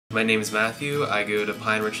My name is Matthew. I go to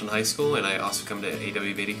Pine Richland High School and I also come to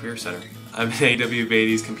A.W. Beattie Career Center. I'm in A.W.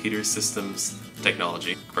 Beattie's Computer Systems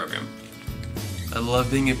Technology program. I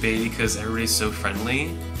love being at Beattie because everybody's so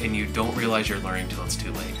friendly and you don't realize you're learning till it's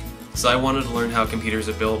too late. So I wanted to learn how computers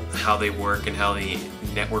are built, how they work, and how they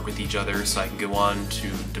network with each other so I can go on to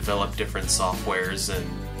develop different softwares and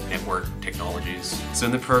network technologies. So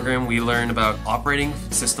in the program we learn about operating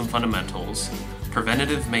system fundamentals,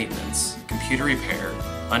 preventative maintenance, computer repair,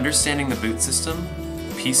 understanding the boot system,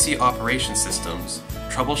 PC operation systems,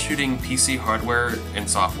 troubleshooting PC hardware and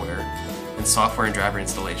software and driver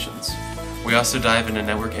installations. We also dive into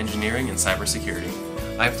network engineering and cybersecurity.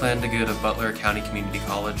 I plan to go to Butler County Community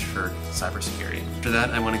College for cybersecurity. After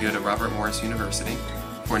that, I want to go to Robert Morris University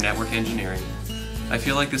for network engineering. I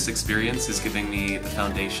feel like this experience is giving me the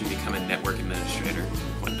foundation to become a network administrator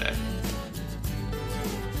one day.